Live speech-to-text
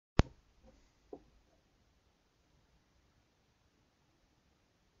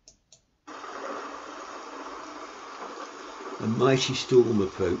mighty storm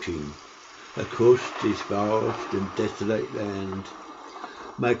approaching across this vast and desolate land,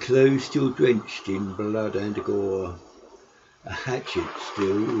 my clothes still drenched in blood and gore, a hatchet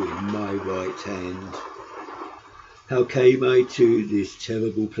still in my right hand. How came I to this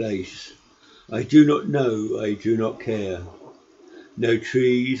terrible place? I do not know, I do not care. No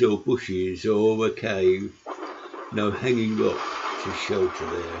trees or bushes or a cave, no hanging rock to shelter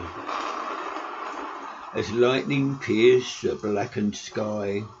there. As lightning pierced the blackened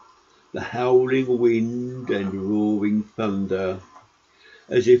sky, the howling wind and roaring thunder,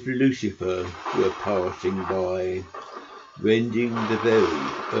 as if Lucifer were passing by, rending the very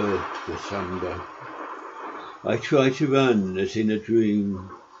earth asunder. I try to run as in a dream,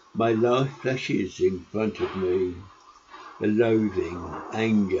 my life flashes in front of me, the loathing,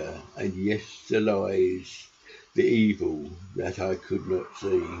 anger, and yes, the lies, the evil that I could not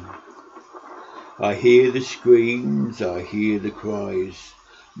see. I hear the screams, I hear the cries,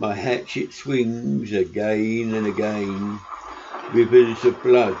 my hatchet swings again and again, rivers of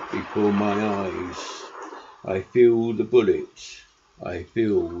blood before my eyes. I feel the bullets, I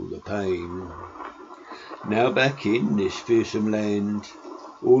feel the pain. Now back in this fearsome land,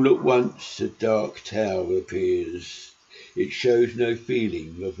 all at once a dark tower appears. It shows no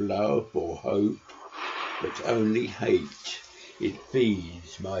feeling of love or hope, but only hate. It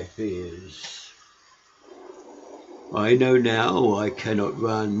feeds my fears. I know now I cannot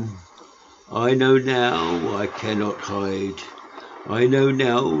run. I know now I cannot hide. I know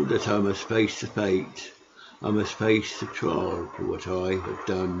now that I must face the fate. I must face the trial for what I have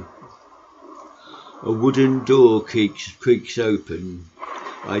done. A wooden door creaks open.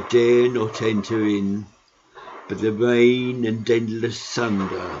 I dare not enter in, but the rain and endless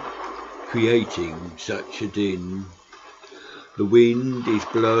thunder creating such a din. The wind is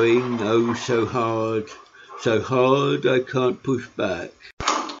blowing oh so hard I can't push back.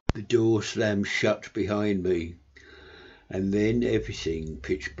 The door slams shut behind me, and then everything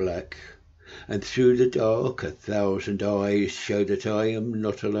pitch black, and through the dark 1,000 eyes show that I am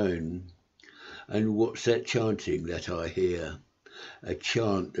not alone. And what's that chanting that I hear? A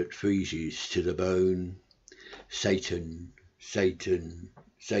chant that freezes to the bone. Satan, Satan,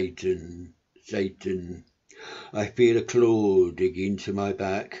 Satan, Satan. I feel a claw dig into my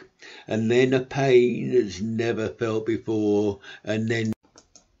back, and then a pain as never felt before, and then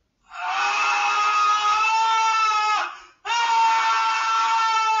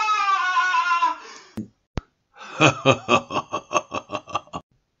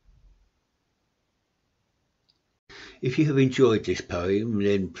If you have enjoyed this poem,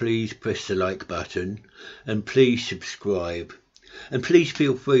 then please press the like button and please subscribe. And please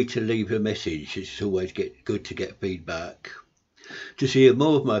feel free to leave a message. It's always good to get feedback. To see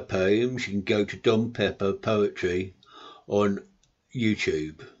more of my poems, you can go to Don Pepper Poetry on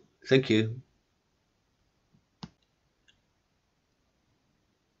YouTube. Thank you.